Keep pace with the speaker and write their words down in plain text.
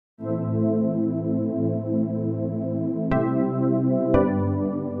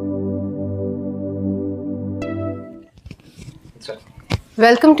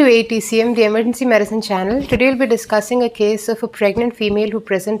Welcome to AETCM, the emergency medicine channel. Today we'll be discussing a case of a pregnant female who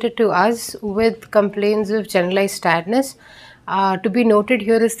presented to us with complaints of generalized tiredness. To be noted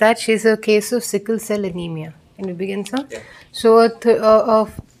here is that she's a case of sickle cell anemia. Can we begin, sir? Yeah. So a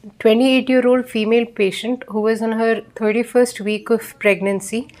 28-year-old female patient who was in her 31st week of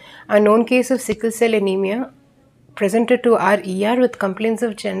pregnancy, a known case of sickle cell anemia, presented to our ER with complaints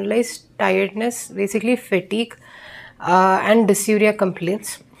of generalized tiredness, basically fatigue, and dysuria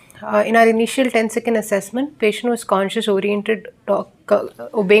complaints. In our initial 10-second assessment, patient was conscious, oriented,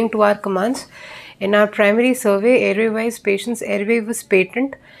 obeying to our commands. In our primary survey, airway-wise, patient's airway was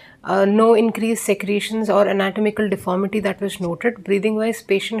patent. No increased secretions or anatomical deformity that was noted. Breathing-wise,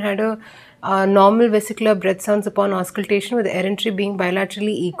 patient had a normal vesicular breath sounds upon auscultation, with errantry being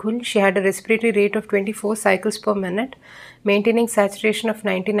bilaterally equal. She had a respiratory rate of 24 cycles per minute, maintaining saturation of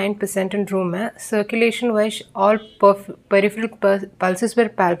 99% in room air. Circulation-wise, all peripheral pulses were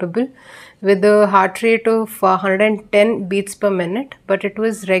palpable, with a heart rate of 110 beats per minute, but it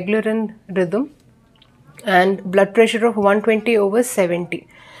was regular in rhythm, and blood pressure of 120/70.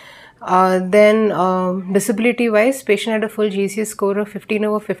 Disability wise, patient had a full GCS score of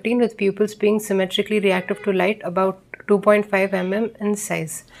 15/15, with pupils being symmetrically reactive to light, about 2.5 mm in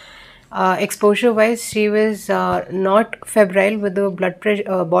size. Exposure wise, she was not febrile, with a blood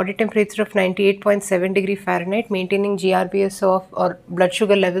pressure, body temperature of 98.7 degree Fahrenheit, maintaining GRBS of or blood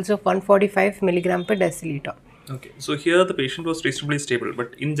sugar levels of 145 milligram per deciliter. Okay, so here the patient was reasonably stable,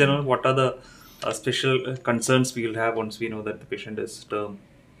 but in general, what are the special concerns we will have once we know that the patient is term?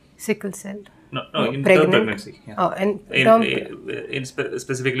 Sickle cell. No, in pregnant. term pregnancy. Yeah.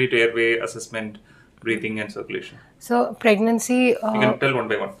 Specifically to airway assessment, breathing and circulation. So pregnancy. You can tell one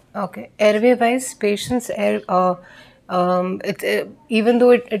by one. Okay, airway wise, patients air. Even though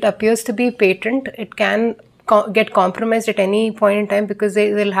it appears to be patent, it can get compromised at any point in time, because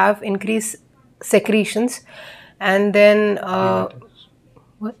they'll have increased secretions, and then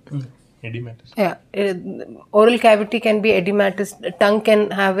what? Edematous. Yeah, oral cavity can be edematous, tongue can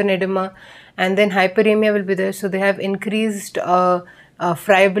have an edema, and then hyperemia will be there. So they have increased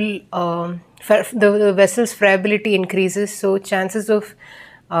friable, the vessel's friability increases. So chances of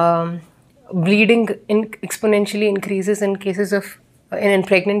bleeding exponentially increases in cases of in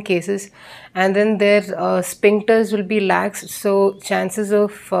pregnant cases, and then their sphincters will be lax. So chances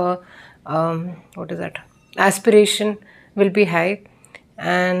of aspiration will be high.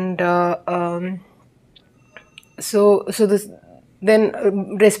 And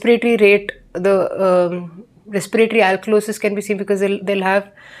respiratory rate, the respiratory alkalosis can be seen, because they'll have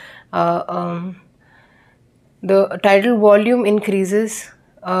the tidal volume increases.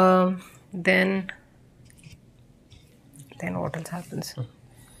 Then what else happens?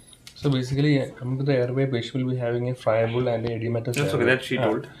 So basically, coming to the airway, patient will be having a friable and a edematous That's okay, that she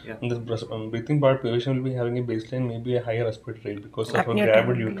told. Yeah. In the breathing part, patient will be having a baseline, maybe a higher respiratory rate, because of a Apnea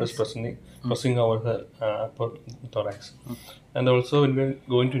gravid time, uterus yes. pressing over the upper thorax. And also, when we are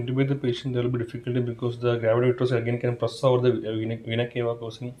going to intubate the patient, there will be difficulty, because the gravid uterus again can press over the vena cava,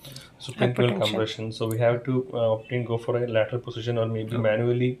 causing suprainguinal compression. So we have to go for a lateral position, or maybe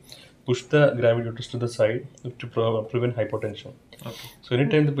manually push the gravid uterus to the side to prevent hypotension. Okay. So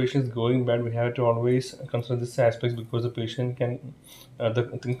anytime the patient is going bad, we have to always consider this aspect, because the patient can the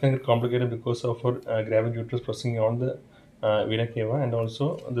things can get complicated because of her gravid uterus pressing on the vena cava, and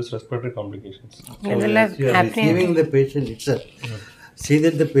also this respiratory complications. So you are receiving the patient itself. See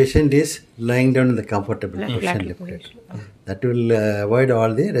that the patient is lying down in the comfortable position, lifted. That will avoid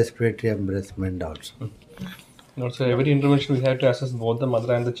all the respiratory embarrassment also. And also, every intervention we have to assess both the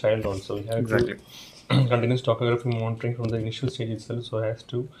mother and the child also. We have to continuous tachography monitoring from the initial stage itself, so as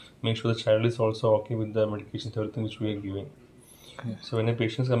to make sure the child is also okay with the medications, everything which we are giving. Yes. So when a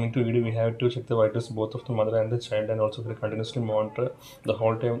patient is coming to ED, we have to check the vitals both of the mother and the child, and also continuously monitor the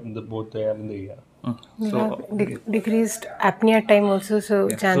whole time both they are in the ER. Decreased apnea time also, so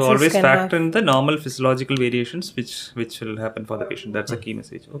chances so always can factor have in the normal physiological variations which will happen for the patient. That's a key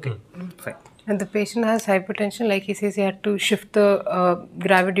message. Okay, fine. And the patient has hypertension, like he says, he had to shift the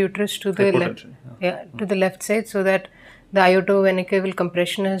gravid uterus to the left, to the left side, so that the iotovenocaval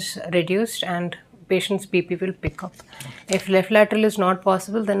compression is reduced and patient's BP will pick up. If left lateral is not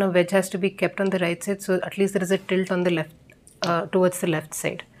possible, then a wedge has to be kept on the right side, so at least there is a tilt on the left, towards the left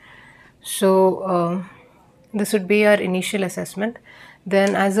side. So this would be our initial assessment.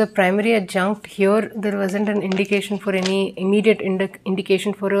 Then as a primary adjunct, here there wasn't an indication for any immediate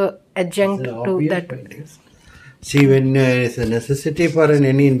indication for a adjunct to that. See, when there is a necessity for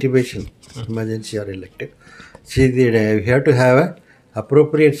any intubation, emergency or elective, see, you have to have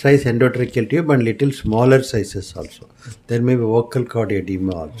appropriate size endotracheal tube and little smaller sizes also. There may be vocal cord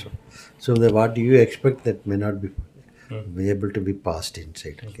edema also. So what do you expect that may not be able to be passed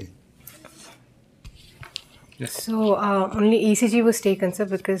inside? Okay. So only ECG was taken, sir,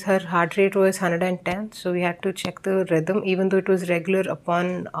 because her heart rate was 110. So we had to check the rhythm, even though it was regular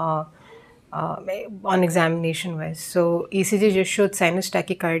upon on examination wise. So ECG just showed sinus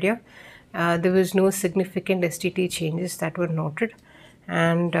tachycardia. There was no significant STT changes that were noted.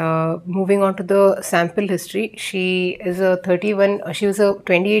 And moving on to the sample history, she is a 31. She was a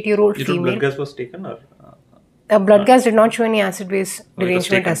 28-year-old female. Blood gas was taken or? Blood gas did not show any acid-base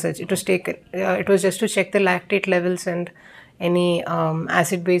derangement taken. as such. It was taken. It was just to check the lactate levels and any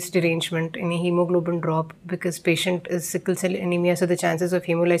acid-base derangement, any hemoglobin drop, because patient is sickle cell anemia, so the chances of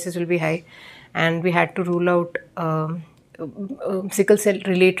hemolysis will be high, and we had to rule out sickle cell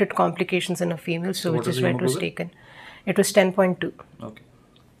related complications in a female, so which is why it was taken. It was 10.2. Okay.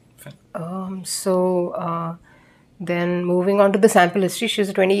 Fine. Then moving on to the sample history, she is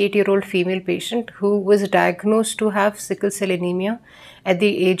a 28-year-old female patient who was diagnosed to have sickle cell anemia at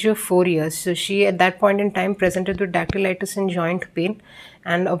the age of 4 years. So she at that point in time presented with dactylitis and joint pain,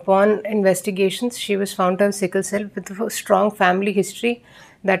 and upon investigations she was found to have sickle cell with a strong family history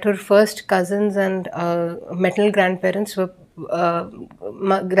that her first cousins and maternal grandparents were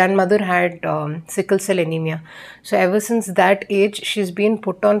grandmother had sickle cell anemia. So ever since that age she's been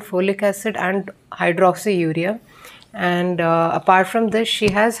put on folic acid and hydroxyurea, and apart from this she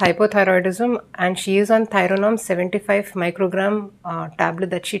has hypothyroidism and she is on Thyronorm 75 microgram tablet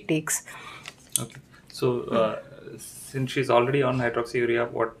that she takes. Okay. So since she's already on hydroxyurea,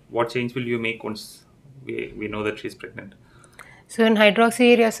 what change will you make once we know that she's pregnant? So in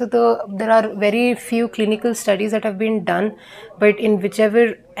hydroxyurea, so there are very few clinical studies that have been done, but in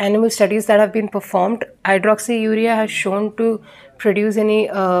whichever animal studies that have been performed, hydroxyurea has shown to produce any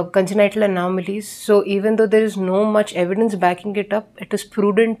congenital anomalies. So even though there is no much evidence backing it up, it is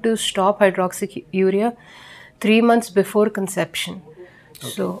prudent to stop hydroxyurea 3 months before conception. Okay.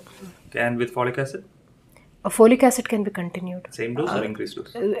 So, and with folic acid? Folic acid can be continued. Same dose or increased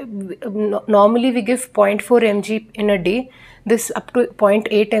dose? Normally we give 0.4 mg in a day. This up to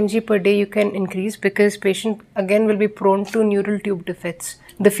 0.8 mg per day you can increase, because patient again will be prone to neural tube defects.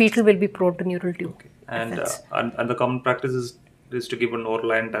 The fetal will be prone to neural tube defects. And the common practice is to give an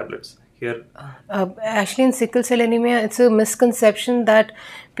oral iron tablets. Here, actually in sickle cell anemia, it's a misconception that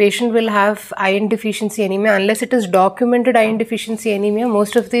patient will have iron deficiency anemia. Unless it is documented iron deficiency anemia,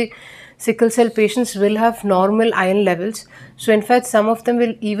 most of the sickle cell patients will have normal iron levels. So in fact, some of them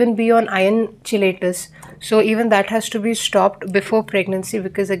will even be on iron chelators. So even that has to be stopped before pregnancy,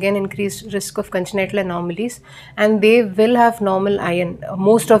 because again increased risk of congenital anomalies, and they will have normal iron.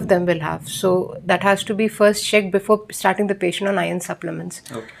 Most of them will have. So that has to be first checked before starting the patient on iron supplements.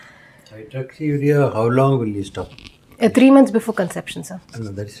 okay. Hydroxyurea, how long will you stop? 3 months before conception, sir.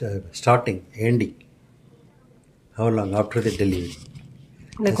 No, that is starting, ending. How long after the delivery?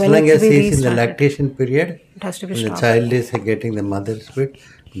 Like as long as he is in the lactation period, it has to be when stopped. the child is getting the mother's milk,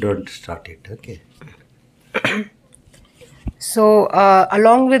 don't start it. Okay. So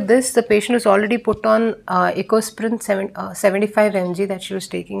along with this, the patient was already put on Ecosprin 75 mg that she was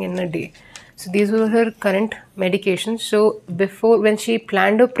taking in a day. So these were her current medications. So before, when she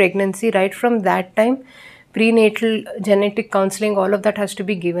planned her pregnancy, right from that time, prenatal genetic counseling, all of that has to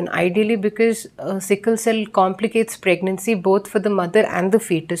be given. Ideally, because sickle cell complicates pregnancy both for the mother and the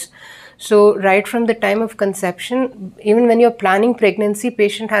fetus. So right from the time of conception, even when you're planning pregnancy,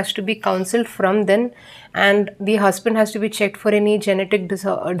 patient has to be counseled from then, and the husband has to be checked for any genetic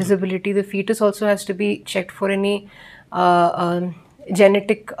disability. The fetus also has to be checked for any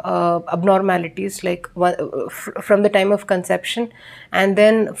genetic abnormalities, like from the time of conception, and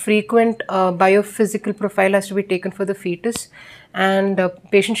then frequent biophysical profile has to be taken for the fetus, and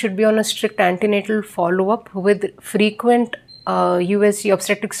patient should be on a strict antenatal follow-up with frequent USG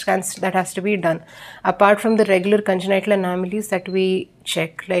obstetric scans that has to be done, apart from the regular congenital anomalies that we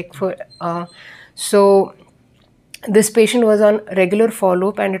check, like for so this patient was on regular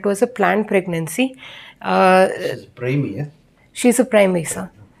follow-up and it was a planned pregnancy. This is primary, yeah? She's a primary, sir.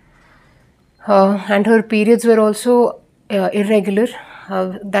 And her periods were also irregular.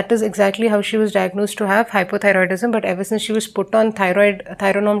 That is exactly how she was diagnosed to have hypothyroidism, but ever since she was put on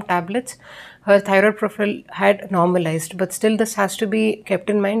Thyronorm tablets, her thyroid profile had normalized. But still this has to be kept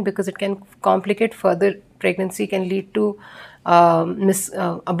in mind, because it can complicate further pregnancy, can lead to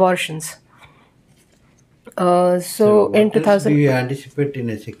abortions. So in 2000, do you anticipate in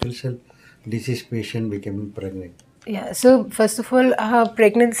a sickle cell disease patient becoming pregnant? Yeah, so first of all,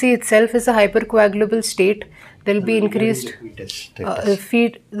 pregnancy itself is a hypercoagulable state. there will be increased Fetus status.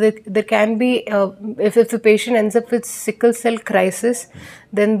 there can be if the patient ends up with sickle cell crisis,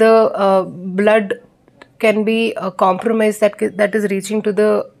 then the blood can be compromised, that is reaching to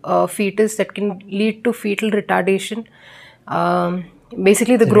the fetus, that can lead to fetal retardation.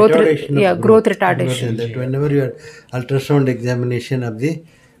 Basically the growth Retardation of growth retardation. And that whenever your ultrasound examination of the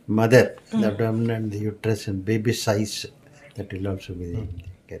mother, the abdomen and the uterus and baby size, that will also be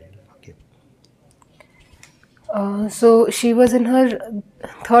carried. Okay. So she was in her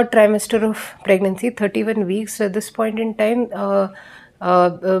third trimester of pregnancy, 31 weeks. So at this point in time,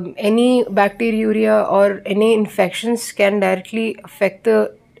 any bacteriuria or any infections can directly affect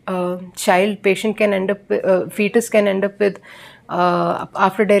the child. Patient can end up, fetus can end up with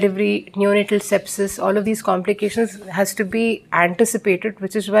after delivery neonatal sepsis. All of these complications has to be anticipated,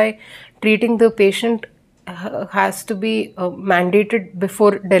 which is why treating the patient has to be mandated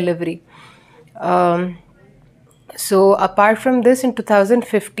before delivery. So apart from this, in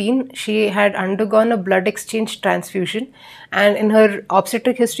 2015, she had undergone a blood exchange transfusion, and in her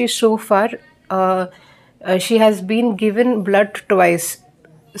obstetric history so far, she has been given blood twice.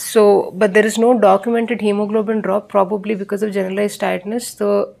 So, but there is no documented hemoglobin drop, probably because of generalized tiredness.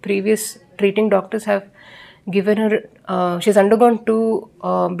 The previous treating doctors have given her, she's undergone 2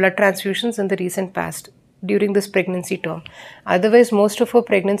 blood transfusions in the recent past during this pregnancy term. Otherwise, most of her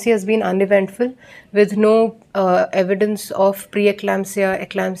pregnancy has been uneventful, with no evidence of preeclampsia,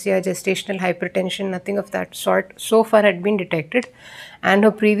 eclampsia, gestational hypertension, nothing of that sort so far had been detected. And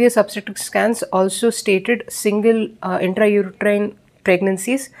her previous obstetric scans also stated single intrauterine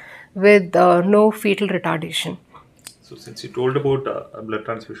pregnancies with no fetal retardation. So since you told about blood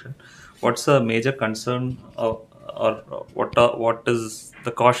transfusion, what's a major concern or what is the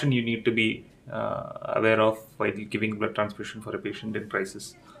caution you need to be aware of while giving blood transfusion for a patient in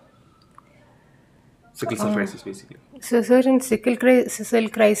crisis? Sickle cell crisis, basically. So, sir, in sickle cell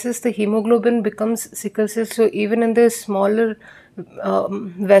crisis, the hemoglobin becomes sickle cell. So, even in the smaller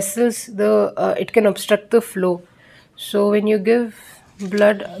vessels, it can obstruct the flow. So, when you give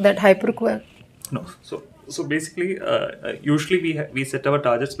blood, that hypercoagulation. No. So basically, usually we set our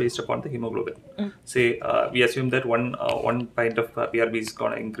targets based upon the hemoglobin. Say we assume that one pint of PRB is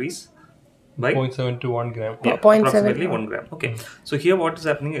gonna increase by 0.7 to 1 gram. yeah, 0.7. approximately 1 gram. Okay. So here what is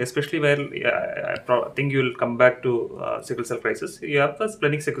happening, especially where I think you will come back to sickle cell crisis, you have the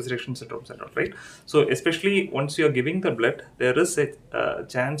splenic sequestration syndrome, right? So especially once you are giving the blood, there is a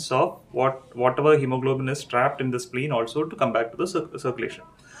chance of whatever hemoglobin is trapped in the spleen also to come back to the circulation.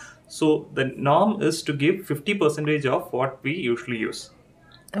 So the norm is to give 50% of what we usually use,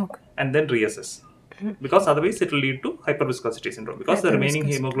 Okay. and then reassess. Because otherwise it will lead to hyperviscosity syndrome, because the remaining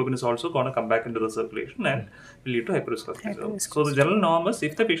hemoglobin is also going to come back into the circulation and will lead to hyperviscosity syndrome. So the general norm is,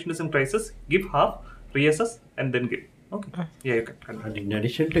 if the patient is in crisis, give half, reassess, and then give. Okay. Yeah, you can continue. And in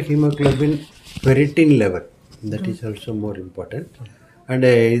addition to hemoglobin, ferritin level, that is also more important. And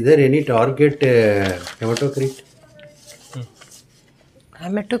is there any target hematocrit?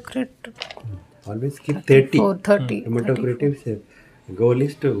 Hematocrit Always keep 30. 30. Hematocrit is goal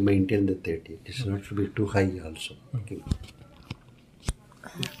is to maintain the 30. It is not to be too high also. Okay.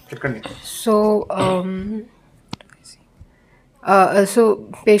 Continue. So,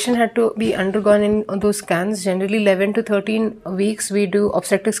 so patient had to be undergone in those scans. Generally, 11 to 13 weeks we do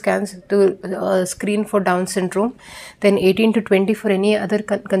obstetric scans to screen for Down syndrome. Then 18 to 20 for any other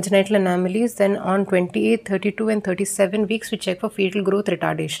congenital anomalies. Then on 28, 32 and 37 weeks we check for fetal growth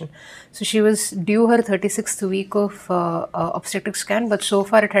retardation. So she was due her 36th week of obstetric scan, but so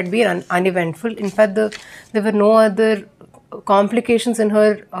far it had been uneventful. In fact, there were no other complications in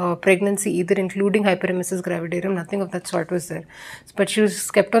her pregnancy either, including hyperemesis gravidarum. Nothing of that sort was there, but she was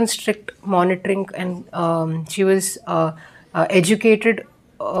kept on strict monitoring, and she was educated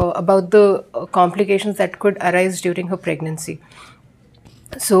about the complications that could arise during her pregnancy.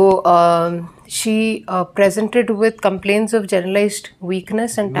 So she presented with complaints of generalized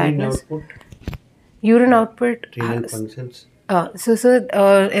weakness and tiredness. Urine output, renal functions.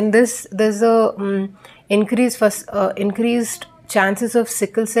 In this, there's a increased chances of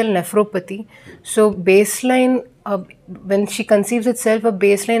sickle cell nephropathy. So baseline, when she conceives itself, a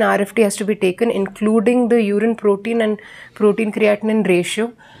baseline RFT has to be taken, including the urine protein and protein creatinine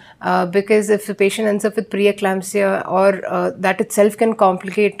ratio, because if the patient ends up with preeclampsia, or that itself can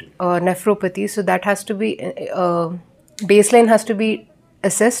complicate nephropathy. So that has to be baseline has to be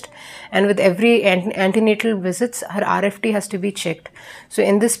assessed, and with every antenatal visits her RFT has to be checked. So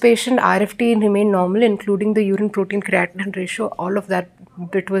in this patient, RFT remained normal, including the urine protein creatinine ratio. All of that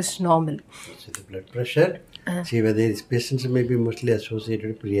bit was normal. So the blood pressure, see whether these patients may be mostly associated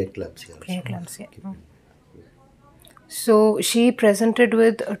with preeclampsia also. Preeclampsia. So she presented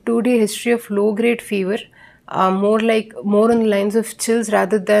with a 2-day history of low-grade fever, more on the lines of chills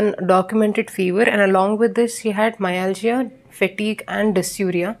rather than documented fever. And along with this, she had myalgia, fatigue, and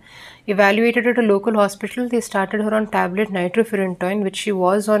dysuria. Evaluated at a local hospital, they started her on tablet nitrofurantoin, which she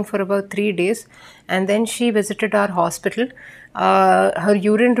was on for about 3 days, and then she visited our hospital. Her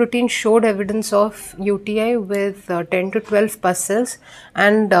urine routine showed evidence of UTI with 10 to 12 pus cells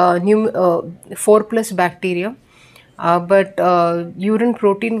and 4 plus bacteria, but urine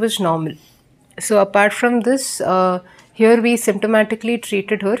protein was normal. So apart from this, here we symptomatically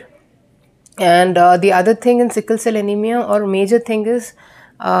treated her. And the other thing in sickle cell anemia, or major thing, is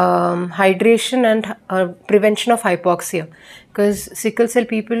hydration and prevention of hypoxia. Because sickle cell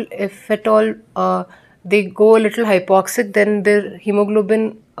people, if at all they go a little hypoxic, then their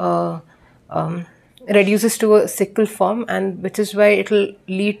hemoglobin reduces to a sickle form, and which is why it will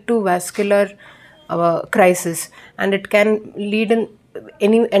lead to vascular crisis, and it can lead in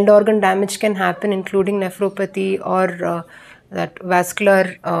any end organ damage can happen, including nephropathy or that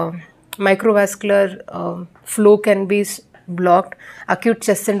vascular microvascular flow can be blocked. Acute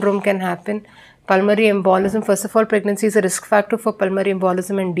chest syndrome can happen. Pulmonary embolism. First of all, pregnancy is a risk factor for pulmonary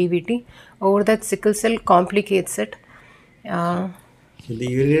embolism and DVT. Over that, sickle cell complicates it. So the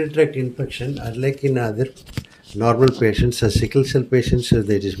urinary tract infection, unlike in other normal patients, sickle cell patients,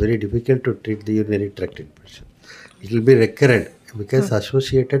 it is very difficult to treat the urinary tract infection. It will be recurrent because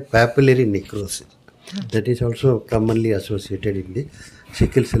associated papillary necrosis. That is also commonly associated in the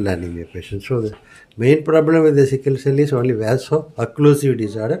sickle cell anemia patients. So the main problem with the sickle cell is only vaso-occlusive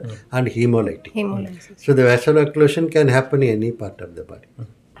disorder and hemolytic. Hemolysis. So the vaso-occlusion can happen in any part of the body.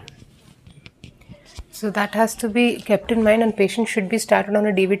 So that has to be kept in mind, and patients should be started on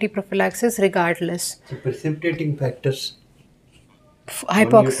a DVT prophylaxis regardless. So precipitating factors.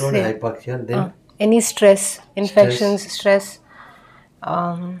 Hypoxia. Hypoxia, then Any stress, infections, stress.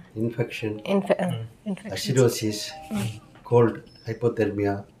 infection, Infections. acidosis, cold,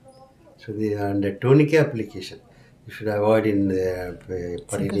 hypothermia. So the tonic application you should avoid in the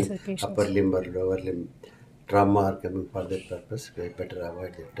Sickle cell patients. upper limb or lower limb trauma are coming for that purpose. We better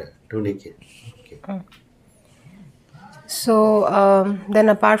avoid that tonic. Okay. So then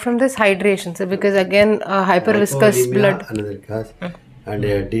apart from this, hydration. So because again, hyperviscous Hypovolemia, blood. another cause, and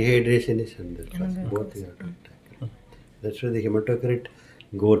dehydration is another cause. Both we have to tackle. That's why the hematocrit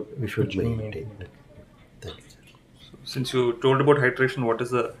goal we should maintain. Thanks. Since you told about hydration, what is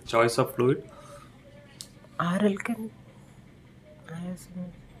the choice of fluid? RL can.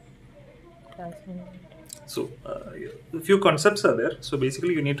 So, a few concepts are there. So,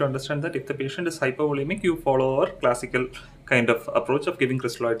 basically, you need to understand that if the patient is hypovolemic, you follow our classical kind of approach of giving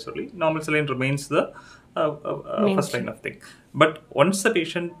crystalloids only. Normal saline remains the first line of thing. But once the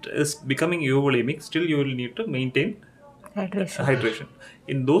patient is becoming euvolemic, still you will need to maintain hydration.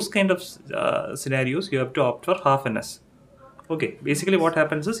 In those kind of scenarios, you have to opt for half NS. Okay, basically what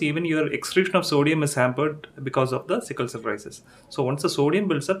happens is even your excretion of sodium is hampered because of the sickle cell crisis. So once the sodium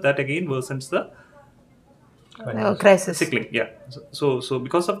builds up, that again worsens the crisis. sickling. Yeah. So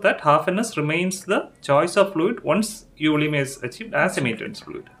because of that, half NS remains the choice of fluid once euvolemia is achieved as a maintenance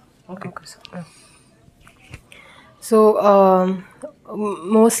fluid. Okay. So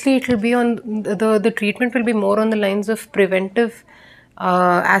mostly it will be on the treatment will be more on the lines of preventive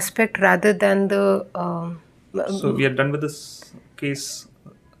aspect rather than the. So we are done with this case.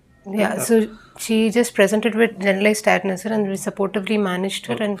 Yeah. So she just presented with generalized tetanus, and we supportively managed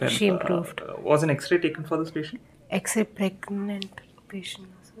her, and she improved. Was an X-ray taken for this patient? X-ray pregnant patient.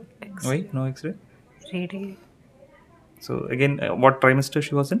 Why no X-ray? Radiate. So again, what trimester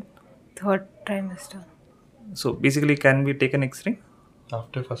she was in? 3rd trimester. So basically, can we take an X-ray?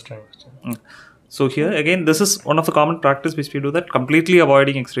 After first trimester. So here again, this is one of the common practice which we do, that completely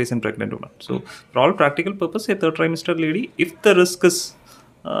avoiding X-rays in pregnant women. So for all practical purpose, a 3rd trimester lady, if the risk is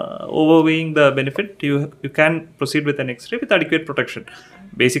overweighing the benefit, you can proceed with an X-ray with adequate protection.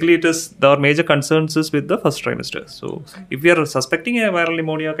 Basically, it is our major concerns is with the first trimester. So if we are suspecting a viral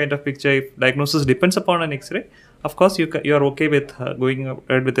pneumonia kind of picture, if diagnosis depends upon an X-ray, of course you are okay with going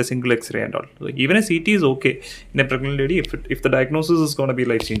ahead with a single X-ray and all. So even a CT is okay in a pregnant lady if the diagnosis is going to be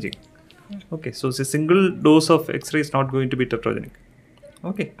life changing. Okay, so a single dose of X-ray is not going to be teratogenic.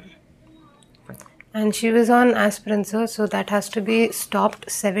 Okay. And she was on aspirin, so that has to be stopped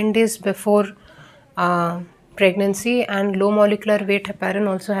 7 days before pregnancy, and low molecular weight heparin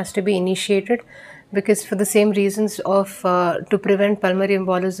also has to be initiated, because for the same reasons of to prevent pulmonary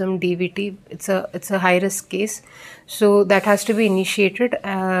embolism, DVT, it's a high risk case, so that has to be initiated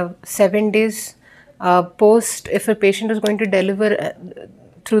 7 days post. If a patient is going to deliver,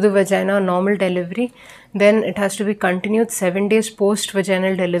 through the vagina, normal delivery, then it has to be continued 7 days post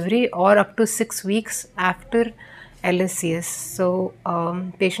vaginal delivery or up to 6 weeks after LSCS. So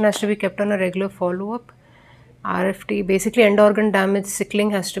patient has to be kept on a regular follow-up. RFT, basically end organ damage,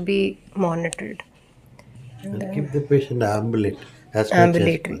 sickling has to be monitored. And keep the patient ambulate as much as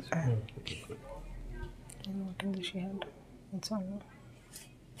Ambulatory. possible. Okay, good. What else she had? That's all.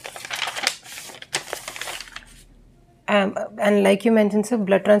 And like you mentioned, sir,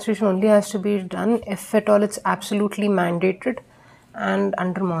 blood transfusion only has to be done if at all it's absolutely mandated and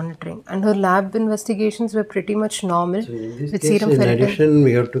under monitoring. And her lab investigations were pretty much normal. So in this with case, serum in ferritin. addition,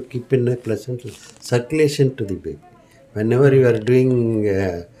 we have to keep in a pleasant circulation to the baby. Whenever you are doing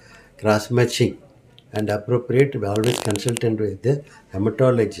cross matching and appropriate, we always consultant with the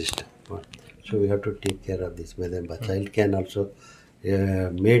hematologist. So we have to take care of this. Whether the child can also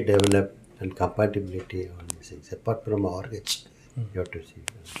may develop and compatibility on these things. Apart from organs, you have to see.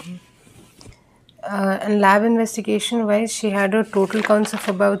 And lab investigation wise, she had a total counts of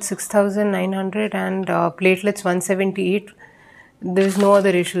about 6,900 and platelets 178. There was no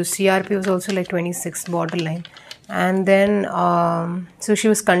other issues. CRP was also like 26, borderline. And then, so she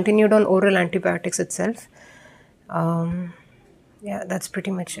was continued on oral antibiotics itself. Yeah, that's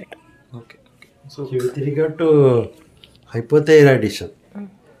pretty much it. Okay. So With regard to hypothyroidism,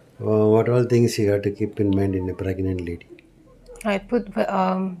 what all things you have to keep in mind in a pregnant lady?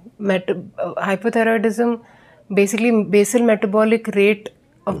 Hypothyroidism, basically basal metabolic rate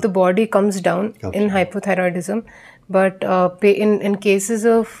of the body comes down in hypothyroidism, but in cases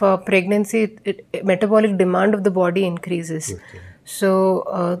of pregnancy, metabolic demand of the body increases. So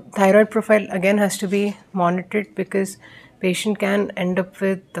thyroid profile again has to be monitored because patient can end up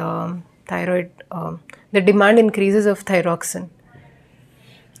with thyroid, the demand increases of thyroxine.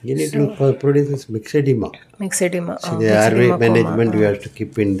 You need to produce this mixedema. Mixedema. So the airway management you have to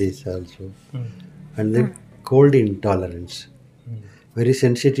keep in this also. And then cold intolerance. Very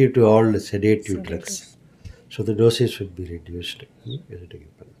sensitive to all the sedative drugs. So the dosage should be reduced.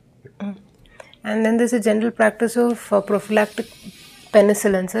 And then there's a general practice of prophylactic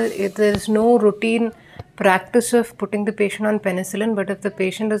penicillin. So there is no routine practice of putting the patient on penicillin, but if the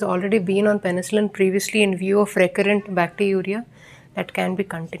patient has already been on penicillin previously in view of recurrent bacteriuria, that can be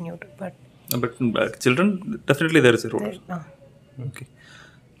continued. But children, definitely there is a role. Okay.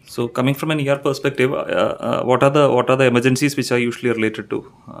 So coming from an ER perspective, what are the emergencies which are usually related to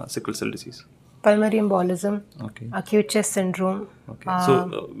sickle cell disease? Pulmonary embolism, Okay. acute chest syndrome. Okay.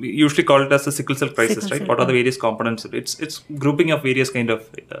 So we usually call it as a sickle cell crisis, right? What are the various components? It's grouping of various kind of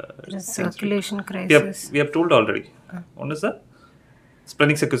circulation things. crisis. We have told already. One is the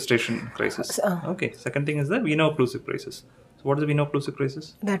splenic sequestration crisis. Okay. Second thing is the veno-occlusive crisis. So what is the veno-occlusive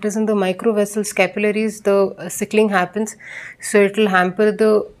crisis? That is in the microvessels capillaries, the sickling happens. So it will hamper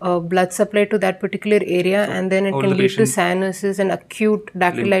the blood supply to that particular area, and then it can lead to cyanosis and acute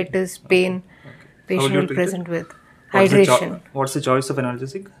dactylitis, pain. Patient will present with hydration. What's the choice of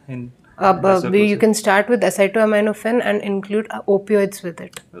analgesic in? You can start with acetaminophen and include opioids with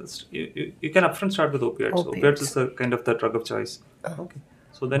it. You can upfront start with opioids. Opioids is a kind of the drug of choice. Okay.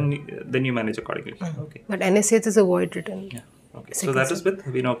 So then you manage accordingly. Okay. But NSAIDs is avoided. Okay. So that is with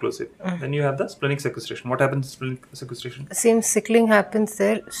veno-occlusive. Then you have the splenic sequestration. What happens in splenic sequestration? Same sickling happens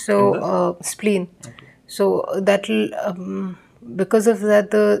there. So spleen. Okay. So that will because of that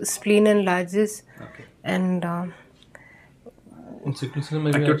the spleen enlarges. Okay. And in sickle cell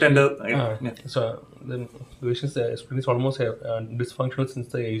maybe acute so then the patient's spleen is almost dysfunctional since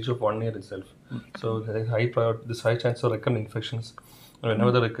the age of 1 year itself. So there is high chance of recurrent infections. And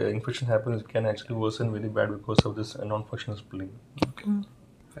whenever the infection happens, it can actually worsen very bad because of this non-functional spleen. Okay.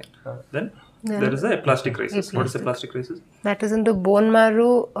 Fine. Then there is a aplastic crisis. What is aplastic crisis? That is in the bone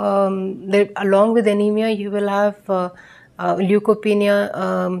marrow. Along with anemia, you will have leukopenia,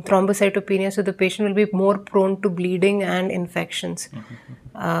 thrombocytopenia. So the patient will be more prone to bleeding and infections.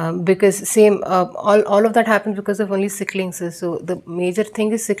 Because all of that happens because of only sickling. So the major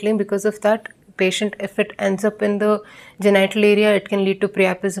thing is sickling. Because of that, patient, if it ends up in the genital area, it can lead to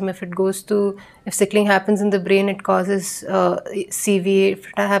priapism. If sickling happens in the brain, it causes CVA. If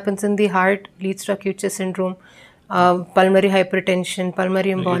it happens in the heart, leads to acute chest syndrome, pulmonary hypertension,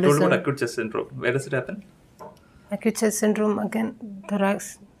 pulmonary embolism. You told about acute chest syndrome. Where does it happen? Acute chest syndrome, again,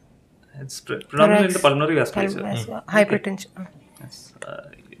 thorax. It's predominantly in the pulmonary vasculature. Hypertension. Yes.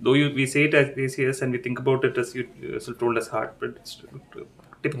 Though we say it as ACS and we think about it as you told as heart, but it's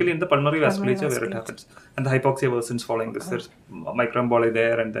typically in the pulmonary vasculature where it happens. And the hypoxia worsens following this. There's microemboli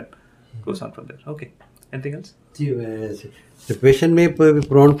there and then goes on from there. Okay. Anything else? The patient may be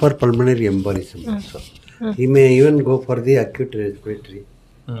prone for pulmonary embolism also. He may even go for the acute respiratory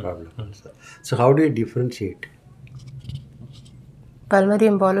problem also. So how do you differentiate? Pulmonary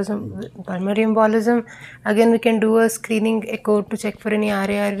embolism. Pulmonary embolism, again, we can do a screening echo to check for any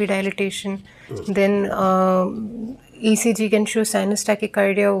RA/RV dilatation. Then ECG can show sinus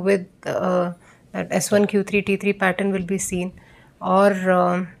tachycardia with that S1Q3 T3 pattern will be seen,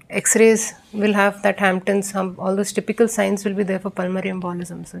 or X-rays will have that Hampton's. All those typical signs will be there for pulmonary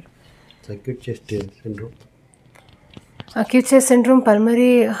embolism, sir. Acute chest syndrome. Acute chest syndrome,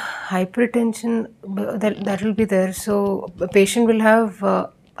 pulmonary hypertension, that will be there. So a patient will have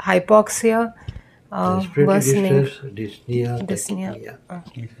hypoxia, Respiratory worsening, distress, dyspnea, dyspnea,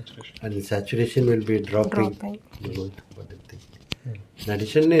 tachypnea, Desaturation. and the saturation will be dropping. dropping. In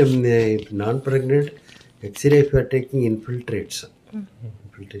addition, if non-pregnant, X-ray if you are taking infiltrates,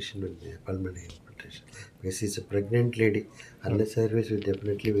 infiltration will be pulmonary infiltration. Because it's a pregnant lady, unless service we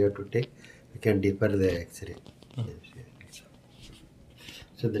definitely we have to take, we can defer the X-ray. Yes.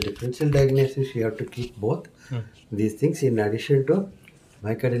 So the differential diagnosis you have to keep both these things in addition to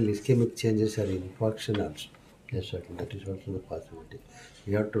myocardial ischemic changes or infarction also. Yes, that is also the possibility.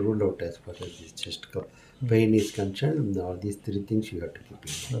 You have to rule out as far as this chest pain is concerned. All these three things you have to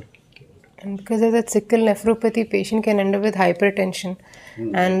keep in mind. And because of that sickle nephropathy, patient can end up with hypertension,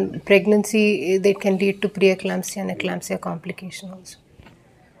 and pregnancy that can lead to preeclampsia and eclampsia complication also.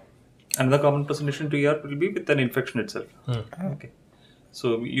 Another common presentation to ER will be with an infection itself. Okay.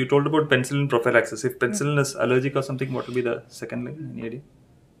 So you told about penicillin prophylaxis. If penicillin is allergic or something, what will be the second line? Any idea?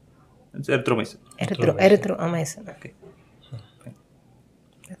 It's erythromycin. Erythromycin. Okay. Fine.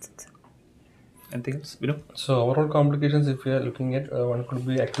 That's it, sir. Anything else? You know? So overall complications, if we are looking at, one could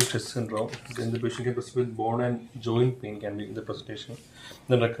be acute chest syndrome. Then the patient can present with bone and joint pain can be in the presentation.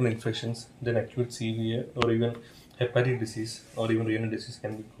 Then recurrent infections, then acute CVA or even hepatic disease or even renal disease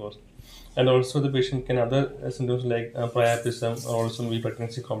can be caused. And also the patient can other symptoms like priapism or also maybe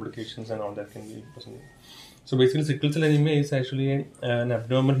pregnancy complications and all that can be present. So basically sickle cell anemia is actually an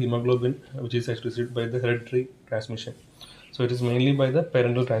abnormal hemoglobin which is actually received by the hereditary transmission. So it is mainly by the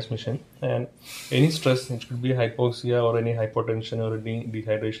parental transmission, and any stress, it could be hypoxia or any hypotension or any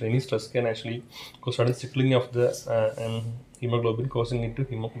dehydration, any stress can actually cause sudden sickling of the hemoglobin, causing it to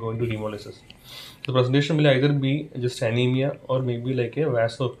go into hemolysis. The presentation will either be just anemia or maybe like a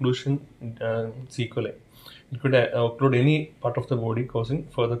vaso-occlusion sequelae. It could occlude any part of the body, causing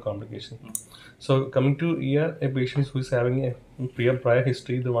further complication. So coming to ER, a patient who is having a prior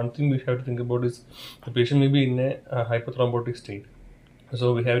history, the one thing we have to think about is the patient may be in a hypothrombotic state.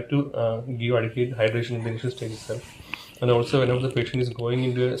 So we have to give adequate hydration in the initial stage itself. And also whenever the patient is going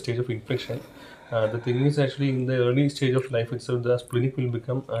into a stage of infection, the thing is actually in the early stage of life itself, the splenic will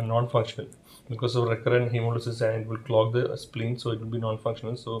become non-functional because of recurrent hemolysis, and it will clog the spleen, so it will be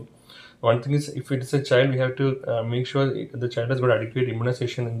non-functional. So one thing is, if it is a child, we have to make sure the child has got adequate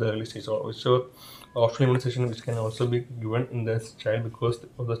immunization in the early stage, or sure optional immunization which can also be given in this child because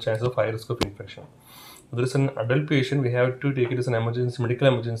of the chance of high risk of infection. If there is an adult patient, we have to take it as an emergency, medical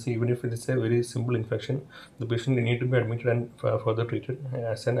emergency, even if it is a very simple infection. The patient need to be admitted and further treated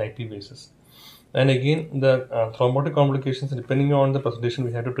as an IP basis. And again, the thrombotic complications, depending on the presentation,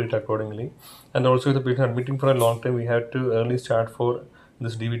 we have to treat accordingly. And also, if the patient admitting for a long time, we have to early start for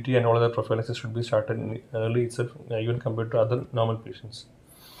this DVT, and all other prophylaxis should be started early itself, even compared to other normal patients.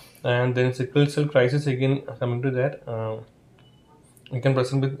 And then sickle cell crisis, again, coming to that, we can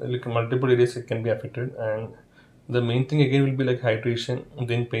present with like multiple areas it can be affected, and the main thing again will be like hydration,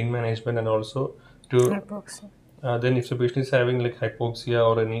 then pain management, and also to Hypoxia. then if the patient is having like hypoxia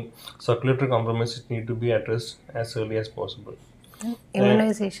or any circulatory compromise, it need to be addressed as early as possible.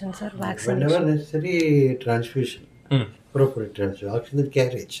 Immunization, sir, vaccination. Whenever necessary, transfusion, appropriate transfusion, oxygen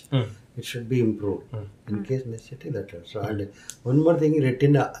carriage, it should be improved. In case necessary, that also. And one more thing,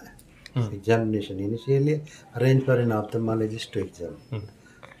 retina examination. Initially, arrange for an ophthalmologist to examine.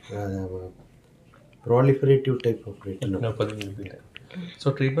 Proliferative type of retinopathy will be there.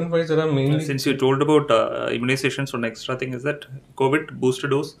 So treatment wise, there are mainly. Since you told about immunizations, one extra thing is that COVID booster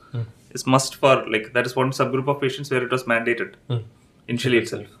dose is must for, like, that is one subgroup of patients where it was mandated initially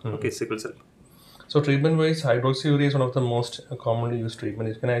itself. Okay, sickle cell. So treatment wise, hydroxyurea is one of the most commonly used treatment.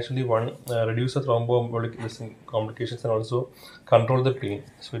 It can actually reduce the thromboembolic complications and also control the pain.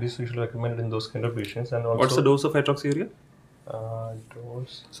 So it is usually recommended in those kind of patients. And also, what's the dose of hydroxyurea?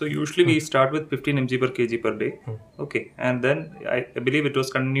 So usually we start with 15 mg per kg per day. Okay, and then I believe it was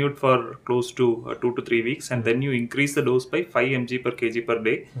continued for close to 2 to 3 weeks, and then you increase the dose by 5 mg per kg per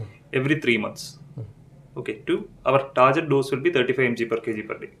day every 3 months. Okay, to our target dose will be 35 mg per kg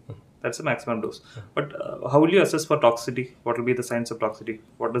per day. That's the maximum dose. But how will you assess for toxicity? What will be the signs of toxicity?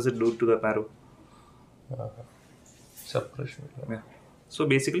 What does it do to the marrow? Suppression. Yeah. So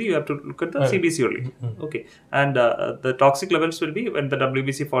basically, you have to look at the CBC only. Okay, and the toxic levels will be when the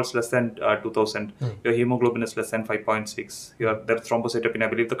WBC falls less than 2000, your hemoglobin is less than 5.6, your the thrombocytopenia, I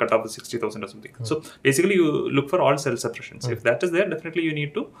believe the cutoff is 60,000 or something. So basically, you look for all cell suppressions. If that is there, definitely you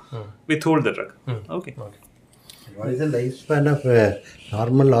need to withhold the drug. Okay. What is the lifespan of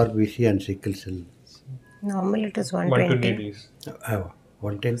normal RBC and sickle cell? Normal it is 120 120. days.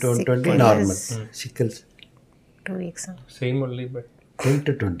 110 to 120 Sickle normal. is- Sickles 2 weeks. Same only, but 10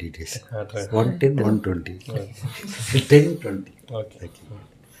 to 20 days. right. 110, 120. 10, 20. Okay.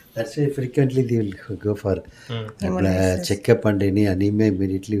 That's why frequently they will go for Hemolysis. checkup and any anemia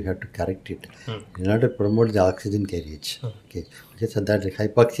immediately we have to correct it in order to promote the oxygen carriage. Okay, because of that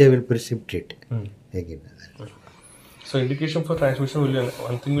hypoxia will precipitate again. So indication for transfusion will be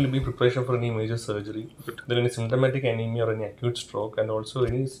one thing will be preparation for any major surgery, then any symptomatic anemia or any acute stroke, and also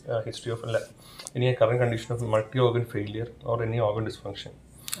any history of any current condition of multi-organ failure or any organ dysfunction.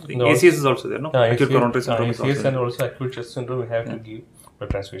 The ACS is also there, no? Acute coronary syndrome is ACS also and there. also acute chest syndrome we have to give a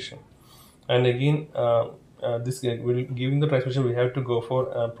transfusion. And again, giving the transfusion we have to go for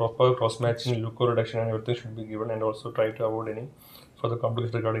proper cross-matching, leuko reduction, and everything should be given, and also try to avoid any further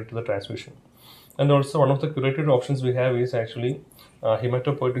complications regarding to the transfusion. And also one of the curative options we have is actually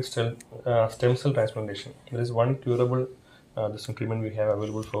hematopoietic stem cell transplantation. There is one curable this treatment we have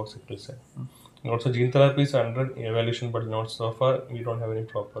available for sickle cell. And also gene therapy is under evaluation, but not so far we don't have any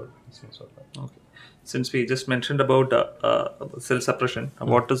proper medicine so far. Okay. Since we just mentioned about cell suppression,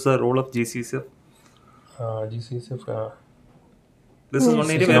 what is the role of GCSF? GCSF This is one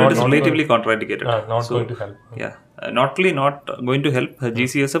area where it is relatively contraindicated. not going to help. Yeah, not only not going to help,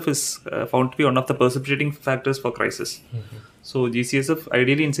 GCSF is found to be one of the precipitating factors for crisis. So GCSF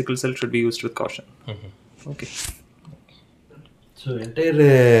ideally in sickle cell should be used with caution. Okay. So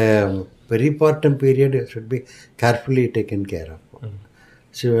entire peripartum period should be carefully taken care of.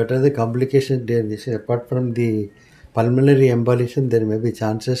 So what are the complications there? This apart from the pulmonary embolism, there may be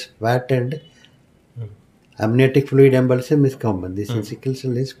chances fat and amniotic fluid embolism is common. This in sickle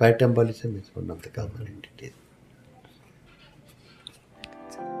cell is fat embolism is one of the common entities.